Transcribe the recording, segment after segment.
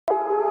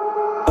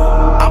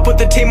put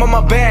the team on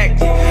my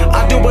back.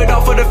 I do it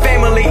all for the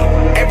family.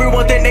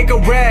 Everyone think they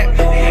can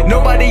rap.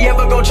 Nobody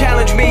ever gonna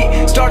challenge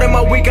me. Starting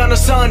my week on a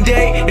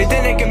Sunday, and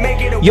then they can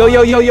make it.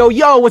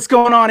 Yo, what's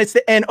going on? It's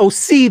the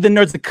NOC, the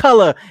Nerds of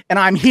Color, and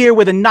I'm here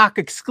with a knock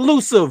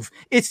exclusive.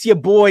 It's your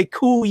boy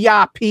Cool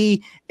Ya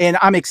P, and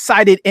I'm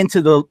excited and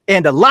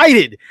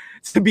delighted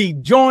to be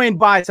joined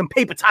by some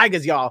Paper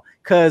Tigers, y'all.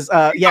 Cause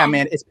yeah,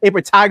 man, it's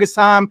Paper Tigers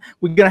time.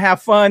 We're gonna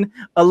have fun.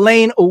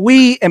 Alain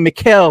Uy and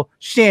Mykel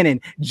Shannon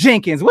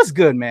Jenkins. What's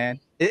good, man?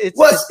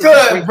 What's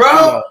good,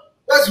 bro?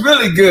 What's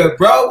really good,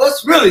 bro?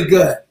 What's really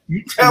good?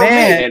 You tell me.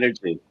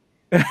 Energy.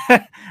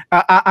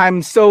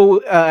 I'm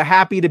so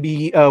happy to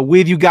be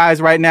with you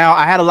guys right now.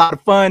 I had a lot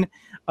of fun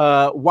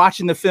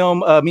watching the film.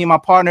 Me and my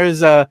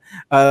partners,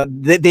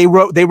 they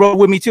wrote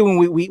with me too, and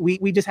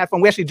we just had fun.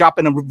 We actually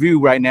dropping a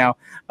review right now,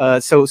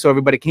 so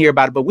everybody can hear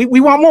about it. But we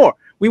want more.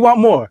 We want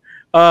more.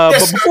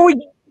 Yes, but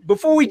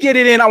before we get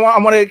it in, I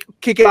want to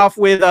kick it off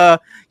with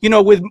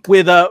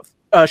with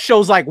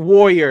shows like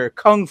Warrior,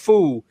 Kung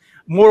Fu,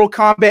 Mortal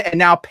Kombat, and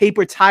now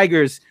Paper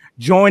Tigers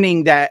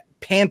joining that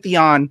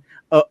pantheon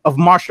of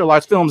martial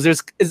arts films.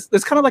 There's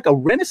kind of like a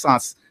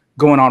renaissance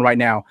going on right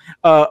now.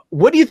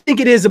 What do you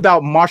think it is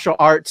about martial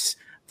arts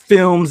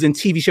films and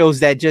TV shows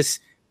that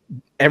just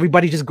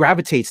everybody just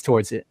gravitates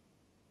towards it?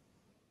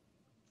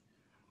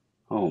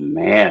 Oh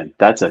man,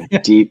 that's a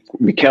deep.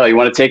 Mykel, you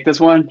want to take this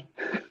one?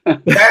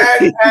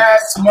 Badass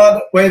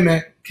mother. Wait a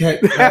minute. Okay.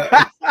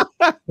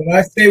 Can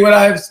I say what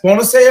I want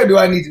to say, or do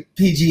I need to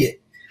PG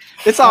it?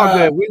 It's all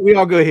good. We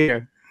all good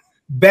here.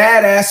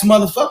 Badass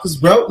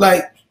motherfuckers, bro.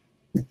 Like,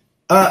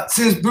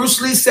 since Bruce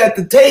Lee set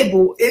the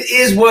table, it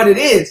is what it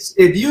is.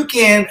 If you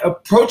can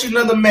approach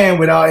another man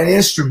without an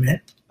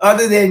instrument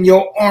other than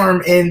your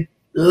arm and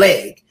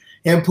leg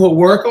and put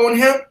work on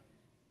him,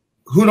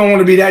 who don't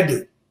want to be that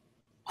dude?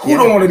 Who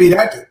don't want to be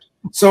that dude?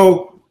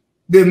 So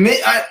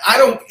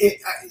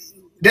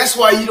that's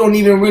why you don't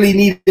even really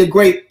need a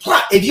great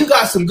plot. If you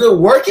got some good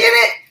work in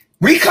it,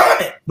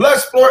 Recommit,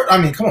 Bloodsport. I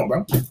mean, come on,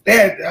 bro.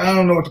 I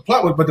don't know what the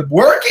plot was, but the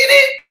work in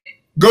it,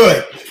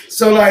 good.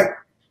 So like,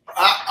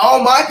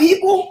 all my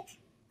people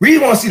really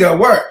want to see that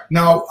work.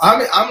 Now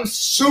I'm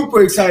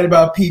super excited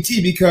about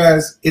PT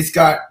because it's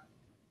got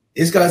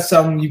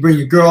something. You bring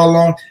your girl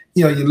along,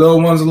 you know, your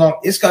little ones along.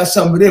 It's got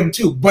something for them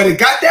too. But it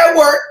got that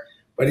work.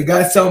 But it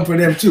got something for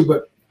them too.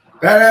 But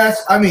badass,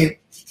 I mean,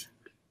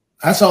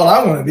 that's all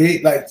I want to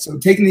be. Like, so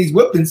taking these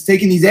whippings,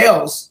 taking these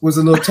L's was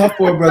a little tough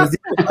for brothers.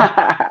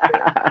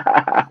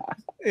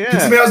 Yeah.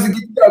 Took some L's to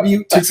get the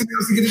W. Took some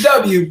L's to get the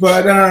W.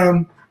 But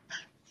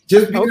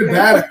just be good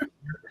badass.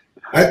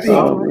 I think.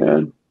 Oh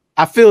man,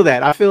 I feel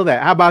that.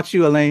 How about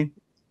you, Alain?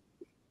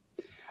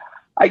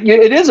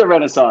 It is a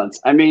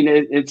renaissance. I mean,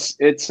 it's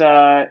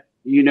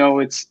you know,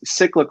 it's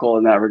cyclical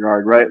in that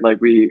regard, right? Like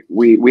we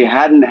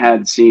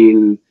hadn't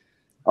seen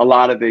a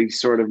lot of the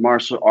sort of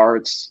martial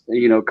arts,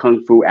 you know,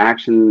 kung fu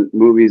action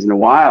movies in a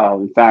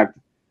while. In fact,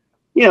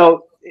 you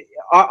know,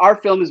 our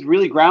film is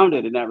really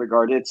grounded in that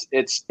regard.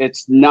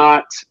 It's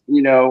not,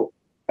 you know,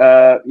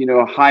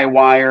 high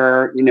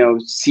wire, you know,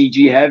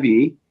 CG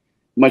heavy,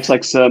 much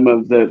like some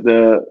of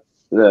the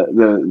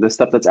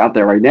stuff that's out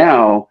there right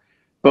now.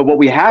 But what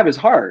we have is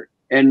heart,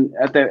 and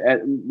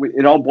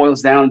it all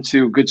boils down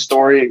to good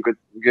story and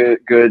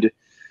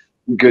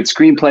good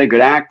screenplay,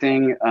 good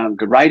acting,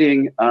 good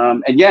writing,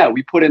 and yeah,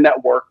 we put in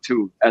that work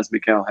too, as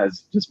Mykel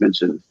has just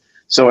mentioned.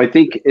 So I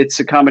think it's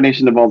a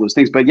combination of all those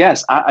things. But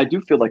yes, I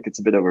do feel like it's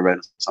a bit of a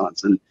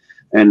renaissance,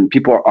 and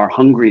people are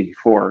hungry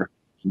for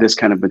this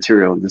kind of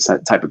material, this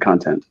type of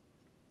content.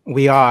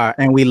 We are,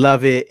 and we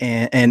love it,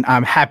 and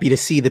I'm happy to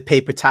see the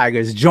Paper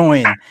Tigers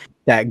join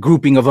that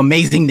grouping of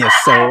amazingness.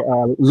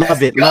 So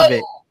love it.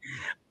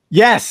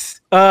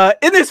 Yes,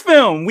 in this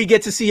film, we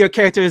get to see your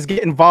characters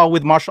get involved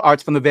with martial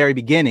arts from the very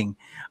beginning,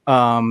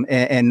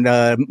 and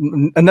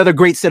another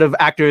great set of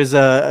actors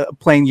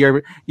playing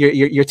your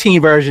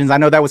teen versions. I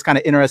know that was kind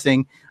of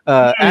interesting.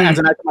 As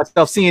an actor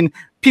myself, seeing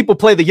people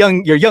play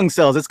your young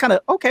selves, it's kind of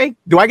okay.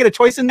 Do I get a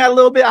choice in that a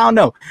little bit? I don't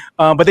know,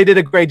 but they did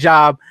a great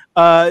job.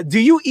 Do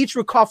you each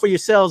recall for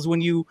yourselves when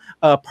you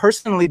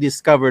personally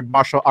discovered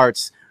martial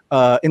arts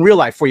in real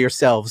life for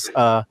yourselves,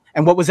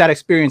 and what was that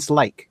experience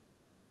like?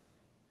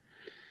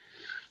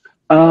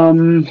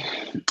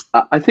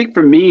 I think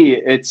for me,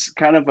 it's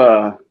kind of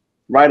a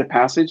rite of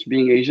passage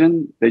being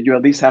Asian, that you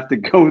at least have to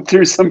go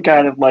through some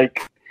kind of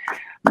like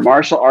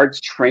martial arts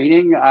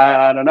training.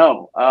 I don't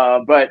know.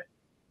 But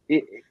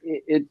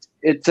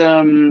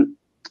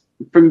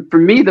for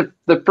me, the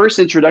first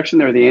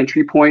introduction or the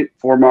entry point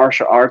for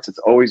martial arts, it's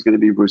always going to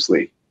be Bruce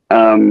Lee.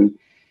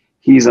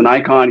 He's an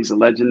icon. He's a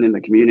legend in the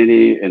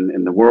community and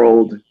in the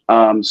world.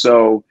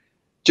 So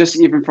just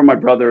even for my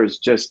brothers,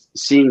 just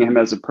seeing him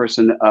as a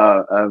person,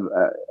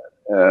 a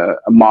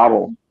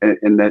model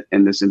in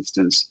this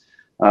instance,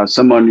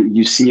 someone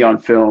you see on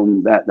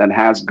film that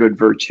has good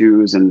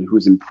virtues and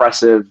who's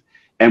impressive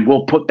and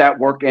will put that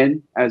work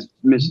in, as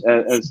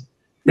Mykel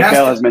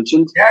has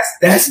mentioned.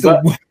 That's the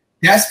one.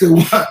 That's the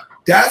one.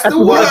 That's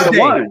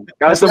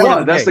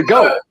the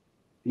GOAT.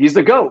 He's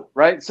the GOAT,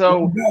 right?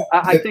 So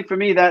I think for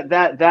me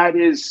that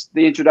is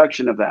the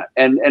introduction of that,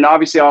 and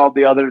obviously all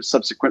the other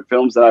subsequent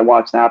films that I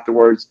watched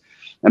afterwards.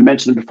 I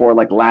mentioned before,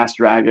 like Last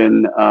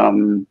Dragon,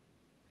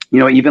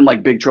 even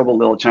like Big Trouble in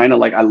Little China.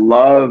 Like I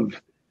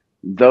love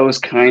those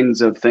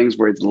kinds of things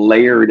where it's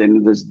layered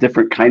and there's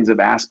different kinds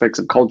of aspects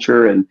of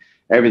culture and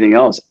everything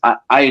else.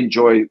 I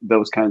enjoy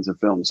those kinds of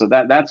films. So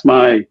that's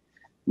my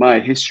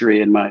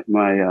history and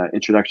my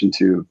introduction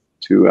to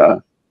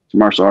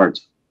martial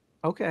arts.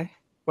 Okay.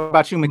 What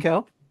about you,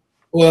 Mykel?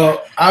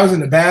 Well, I was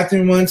in the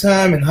bathroom one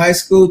time in high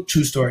school,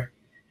 true story.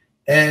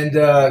 And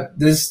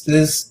this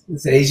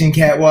Asian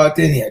cat walked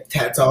in. He had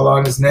tats all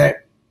on his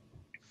neck.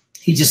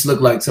 He just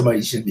looked like somebody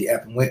you shouldn't be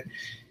effing with.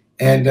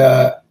 And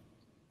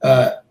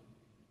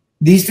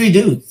these three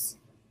dudes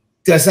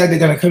decided they're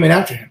going to come in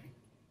after him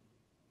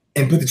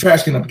and put the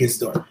trash can up against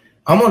the door.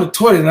 I'm on the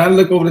toilet, and I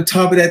look over the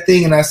top of that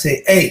thing, and I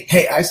say,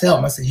 hey, I tell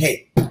him, I say,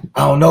 hey,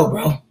 I don't know,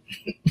 bro.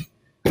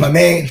 My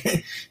man,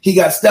 he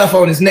got stuff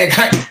on his neck.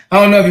 I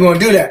don't know if you want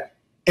to do that.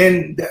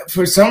 And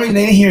for some reason,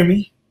 they didn't hear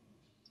me.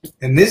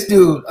 And this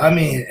dude, I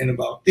mean, in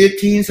about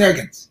 15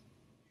 seconds,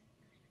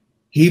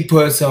 he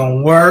put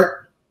some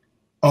work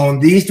on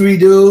these three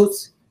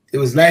dudes. It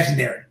was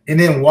legendary. And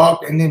then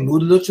walked and then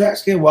moved the little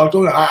trash can, walked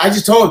on. I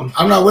just told him,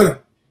 I'm not with him.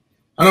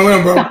 I'm not with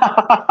him, bro.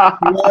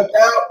 He walked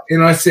out,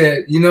 and I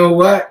said, you know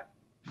what?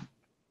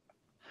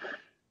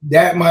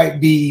 That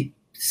might be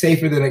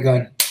safer than a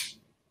gun.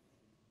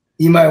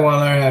 You might want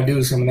to learn how to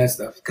do some of that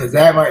stuff, because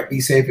that might be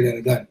safer than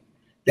a gun.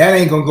 That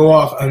ain't going to go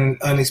off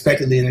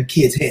unexpectedly in a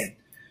kid's head.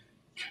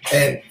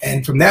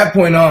 And from that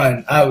point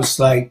on, I was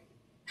like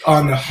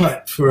on the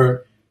hunt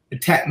for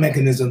attack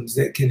mechanisms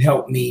that can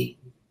help me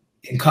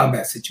in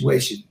combat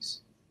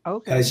situations.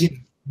 Okay. Because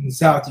in the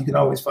South, you can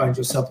always find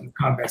yourself in a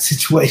combat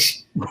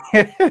situation.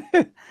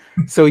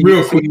 So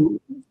you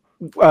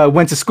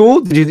went to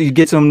school? Did you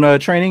get some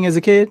training as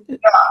a kid?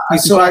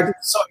 So I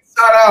sought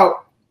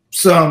out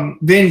some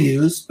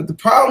venues, but the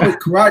problem with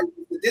karate is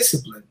the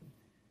discipline.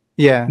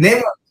 Yeah. And they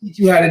want to teach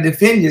you how to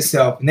defend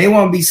yourself, and they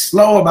want to be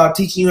slow about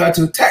teaching you how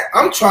to attack.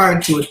 I'm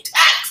trying to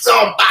attack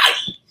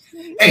somebody,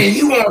 and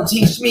you want to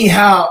teach me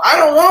how. I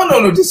don't want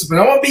no discipline.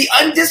 I want to be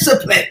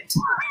undisciplined.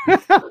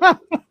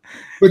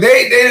 But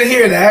they didn't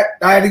hear that.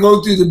 I had to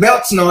go through the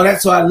belts and all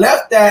that, so I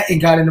left that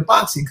and got into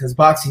boxing, because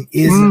boxing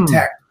is an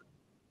attack.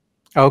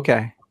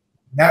 Okay.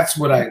 That's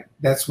what I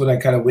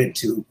kind of went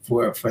to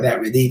for that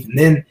relief. And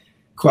then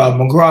Krav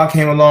Maga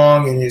came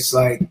along, and it's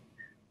like,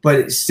 but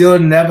it still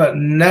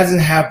doesn't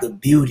have the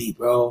beauty,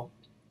 bro.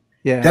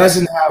 Yeah.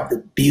 Doesn't have the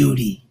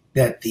beauty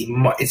that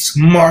it's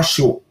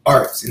martial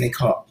arts, and they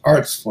call it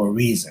arts for a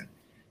reason.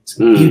 It's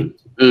beauty.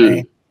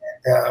 And,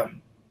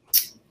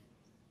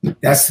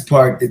 that's the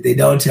part that they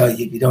don't tell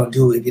you if you don't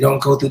do it. If you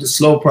don't go through the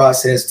slow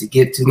process to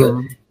get to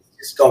the,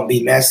 it's going to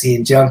be messy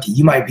and junky.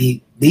 You might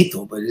be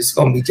lethal, but it's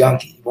going to be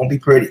junky. It won't be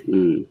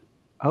pretty.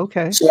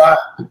 Okay. So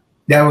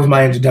that was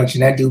my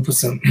introduction. That dude put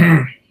some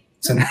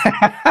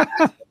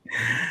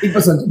he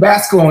put some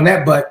Tabasco on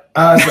that butt.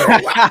 I was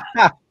like,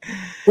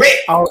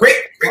 wow. Great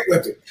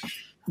with it.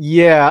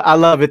 Yeah, I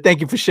love it.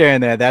 Thank you for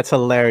sharing that. That's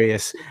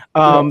hilarious.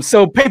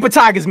 So Paper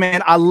Tigers,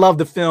 man, I love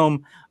the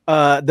film.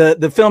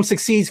 The film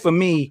succeeds for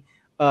me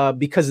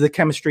because of the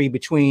chemistry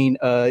between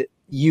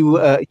you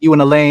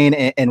and Alain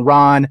and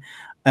Ron.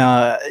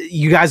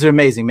 You guys are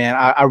amazing, man.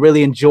 I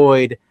really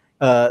enjoyed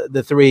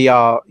the three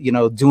of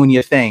y'all, doing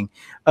your thing.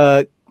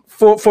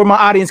 For my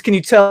audience, can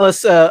you tell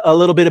us a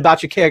little bit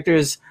about your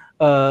characters,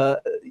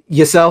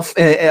 yourself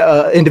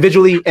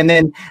individually, and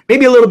then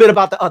maybe a little bit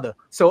about the other?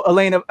 So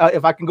Alain,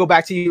 if I can go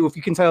back to you, if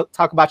you can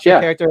talk about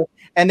your character,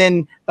 and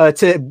then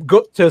to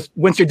go to,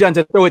 once you're done,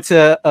 to throw it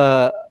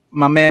to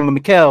my man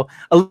Mykel,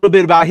 a little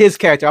bit about his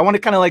character. I want to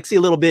kind of like see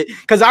a little bit,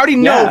 because I already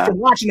know from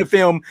watching the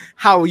film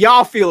how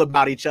y'all feel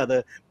about each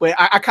other, but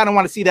I kind of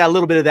want to see that a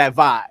little bit of that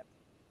vibe.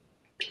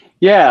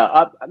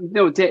 Yeah,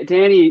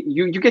 Danny,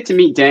 you get to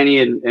meet Danny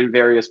in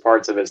various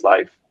parts of his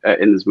life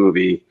in this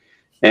movie,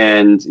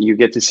 and you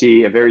get to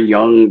see a very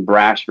young,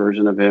 brash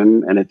version of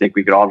him, and I think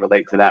we could all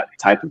relate to that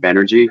type of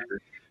energy.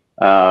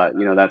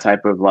 That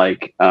type of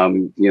like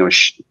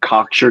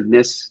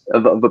cocksuredness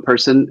of a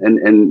person,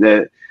 and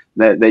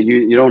that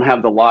you don't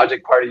have the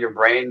logic part of your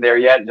brain there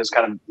yet, just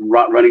kind of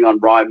running on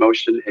raw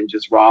emotion and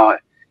just raw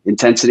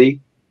intensity.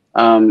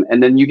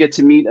 And then you get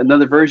to meet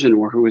another version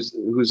who's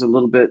a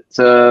little bit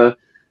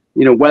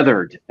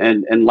weathered,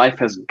 and life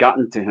has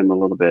gotten to him a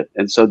little bit.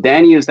 And so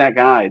Danny is that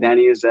guy.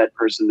 Danny is that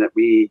person that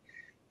we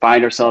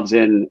find ourselves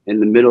in the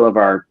middle of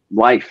our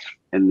life,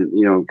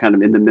 and kind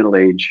of in the middle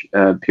age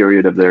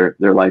period of their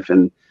life,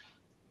 and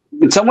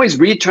in some ways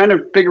trying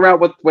to figure out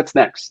what's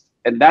next.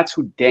 And that's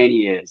who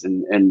Danny is,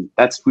 and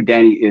that's who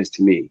Danny is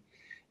to me.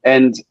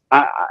 And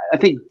I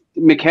think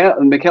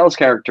Mykel's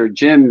character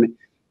Jim,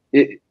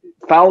 it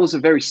follows a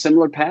very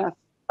similar path,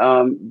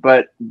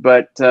 but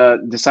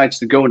decides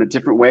to go in a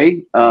different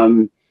way.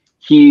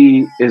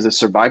 He is a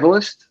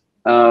survivalist,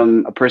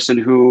 a person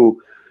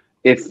who,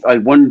 if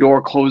one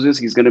door closes,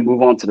 he's going to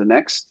move on to the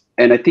next.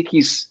 And I think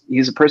he's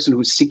a person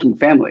who's seeking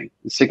family,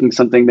 seeking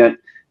something that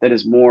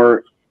is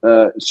more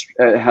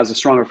has a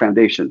stronger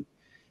foundation.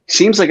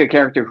 Seems like a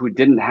character who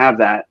didn't have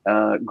that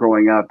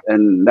growing up,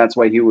 and that's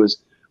why he was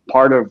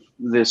part of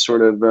this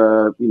sort of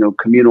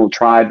communal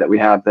tribe that we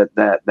have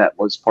that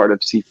was part of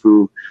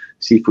Sifu's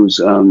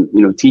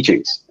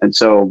teachings. And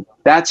so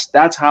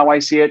that's how I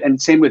see it.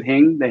 And same with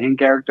Hing. The Hing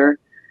character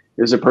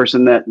is a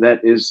person that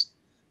is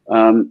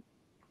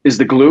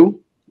the glue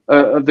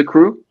of the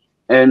crew,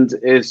 and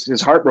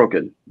is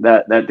heartbroken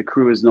that the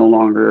crew is no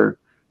longer,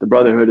 the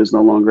Brotherhood is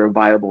no longer a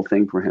viable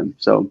thing for him.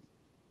 So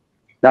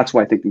that's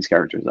why I think these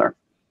characters are.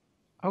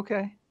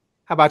 Okay.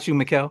 How about you,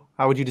 Mykel?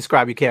 How would you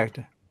describe your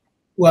character?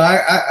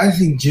 Well, I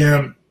think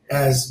Jim,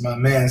 as my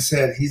man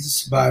said, he's a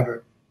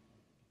survivor,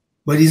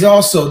 but he's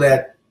also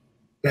that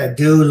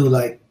dude who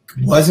like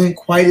wasn't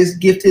quite as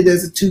gifted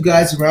as the two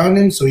guys around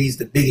him, so he's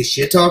the biggest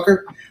shit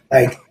talker.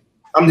 Like,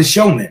 I'm the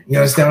showman. You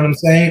understand what I'm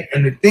saying?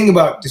 And the thing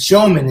about the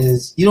showman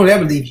is you don't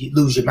ever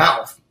lose your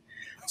mouth.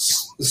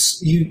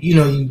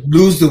 You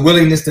lose the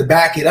willingness to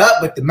back it up,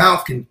 but the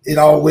mouth it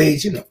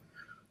always,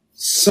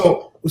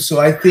 So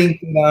I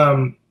think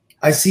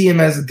I see him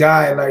as a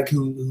guy like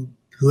who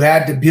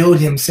had to build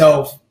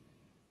himself,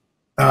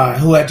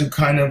 who had to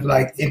kind of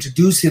like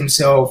introduce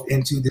himself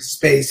into the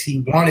space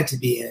he wanted to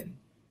be in,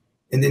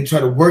 and then try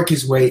to work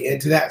his way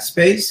into that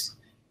space.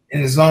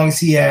 And as long as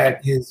he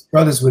had his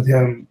brothers with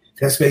him,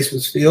 that space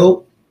was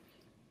filled.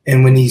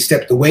 And when he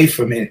stepped away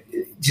from it,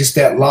 just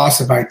that loss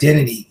of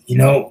identity,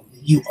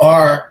 you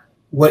are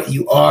what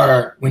you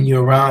are when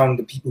you're around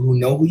the people who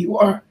know who you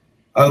are.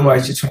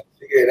 Otherwise, you're trying to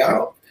figure it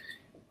out.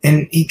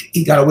 And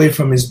he got away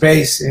from his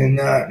base, and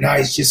now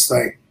he's just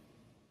like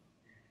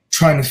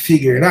trying to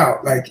figure it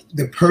out, like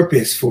the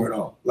purpose for it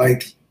all.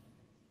 Like,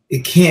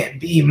 it can't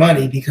be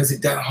money because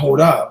it doesn't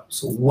hold up.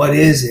 So what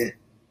is it?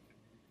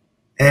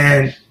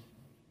 And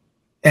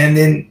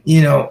then,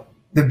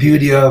 the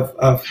beauty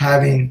of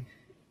having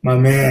my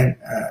man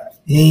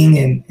Ying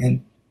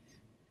and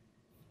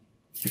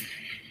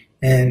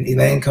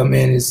Elaine come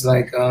in is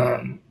like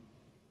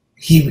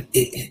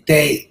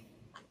they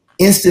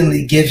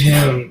instantly give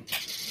him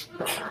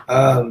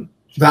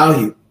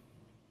value.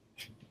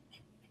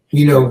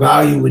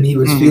 Value when he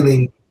was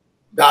feeling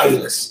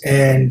valueless,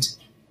 and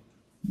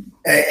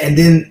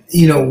then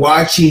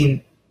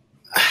watching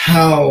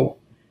how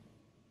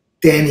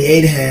Danny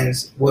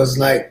Eight was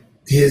like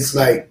his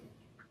like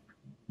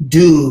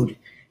dude,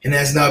 and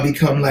has now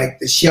become like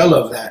the shell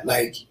of that.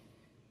 Like,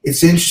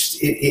 it's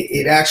interesting.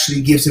 It actually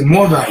gives him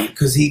more value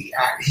because he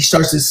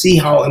starts to see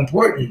how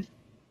important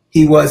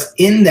he was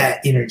in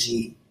that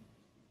energy,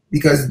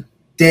 because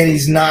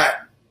Danny's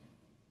not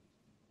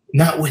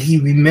what he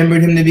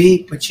remembered him to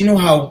be. But you know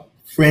how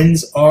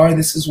friends are.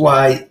 This is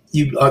why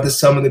you are the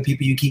sum of the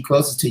people you keep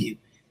closest to you.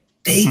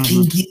 They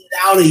can get it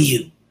out of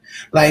you.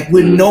 Like,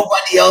 when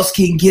nobody else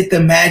can get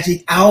the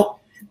magic out,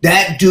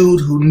 that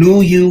dude who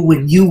knew you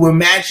when you were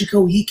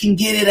magical, he can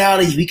get it out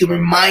of you. He can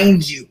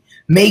remind you,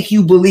 make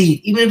you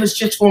believe, even if it's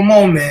just for a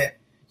moment,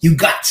 you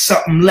got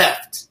something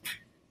left.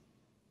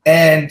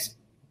 And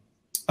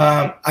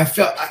I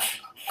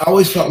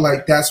always felt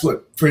like that's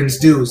what friends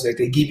do, is that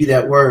they give you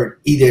that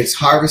word. Either it's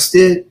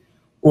harvested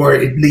or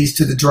it leads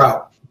to the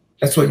drought.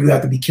 That's why you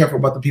have to be careful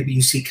about the people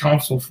you seek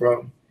counsel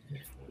from.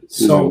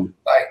 So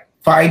like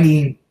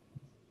finding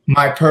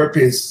my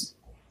purpose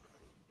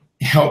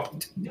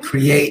helped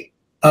create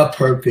a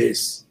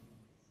purpose,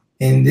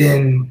 and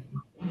then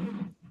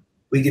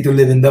we get to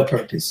live in the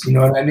purpose. You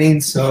know what I mean?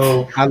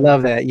 So I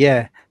love that.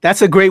 Yeah,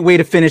 that's a great way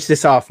to finish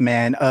this off,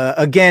 man.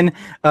 Again,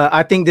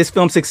 I think this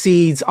film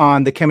succeeds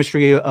on the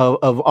chemistry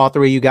of all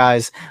three of you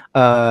guys.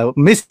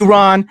 Miss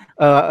Ron,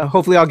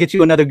 hopefully I'll get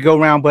you another go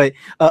round, but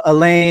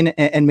Alain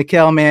and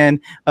Mykel,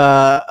 man,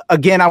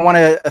 again, I want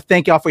to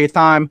thank y'all for your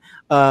time.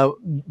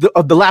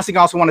 The last thing I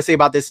also want to say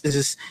about this is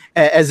just,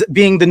 as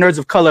being the nerds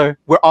of color,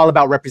 we're all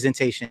about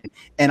representation.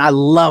 And I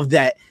love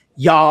that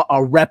y'all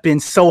are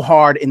repping so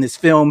hard in this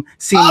film.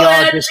 Seeing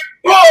y'all just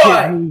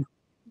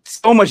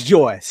so much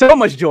joy, man.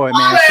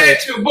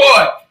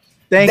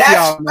 Thank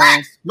y'all,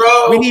 man.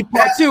 Bro. We need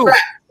part two.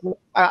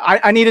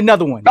 I need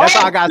another one. That's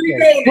all I got to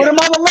say. Put him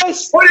on the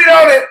list. Put it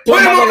on it.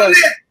 Put him on the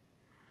list.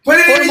 Put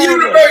it in the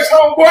universe,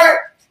 homeboy.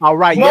 All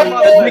right,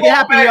 make it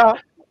happen, y'all.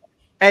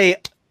 Hey,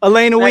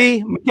 Alain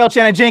Uy, Mykel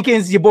Shannon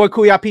Jenkins, your boy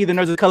Kuya P, the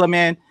Nerds of Color,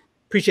 man.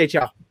 Appreciate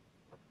y'all.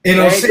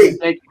 NOC.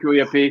 Thank you,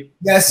 Kuya P.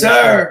 Yes,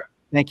 sir.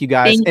 Thank you,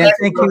 guys. Thank and you.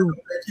 Thank you,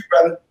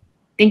 brother.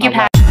 Thank you,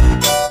 Pat.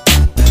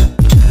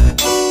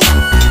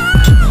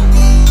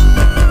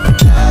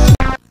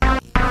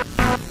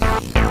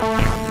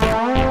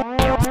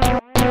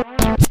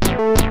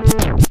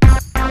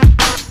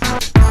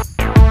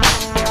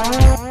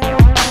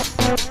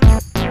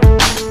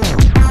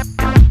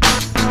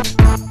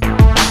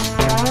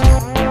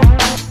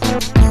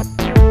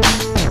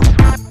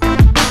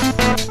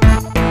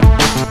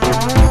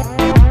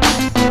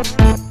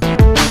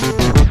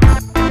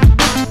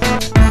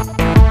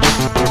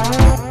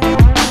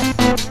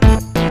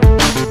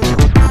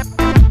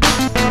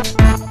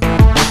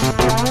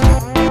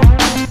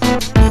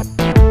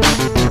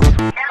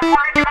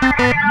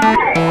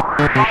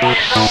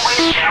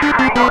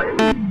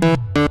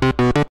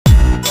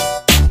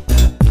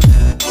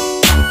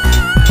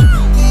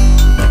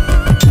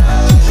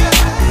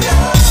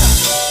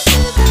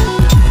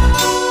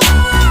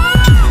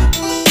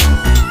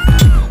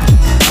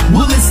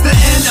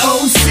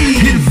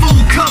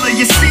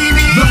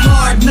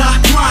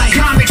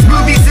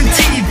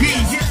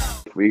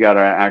 We got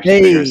our action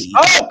Hey. figures.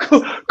 Oh,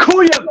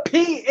 Kuya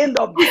P in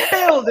the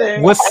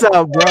building. What's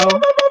up, bro?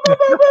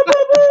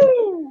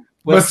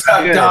 What's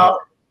up, good? dog?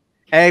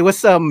 Hey,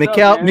 what's up,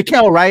 Mykel? man?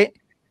 Mykel, right?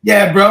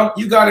 Yeah, bro.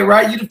 You got it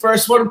right. You the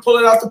first one to pull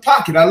it out the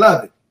pocket. I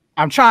love it.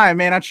 I'm trying,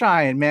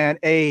 man.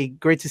 Hey,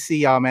 great to see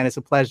y'all, man. It's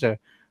a pleasure.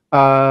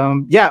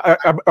 Yeah,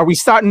 are we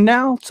starting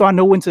now? So I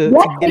know when to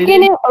get it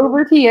in? It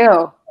over to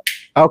you.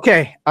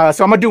 Okay,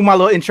 so I'm gonna do my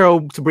little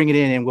intro to bring it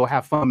in, and we'll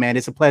have fun, man.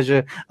 It's a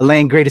pleasure.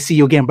 Alain, great to see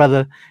you again,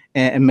 brother.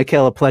 And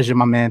Mykel, a pleasure,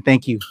 my man.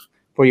 Thank you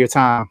for your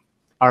time.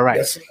 All right.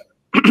 Yes, sir.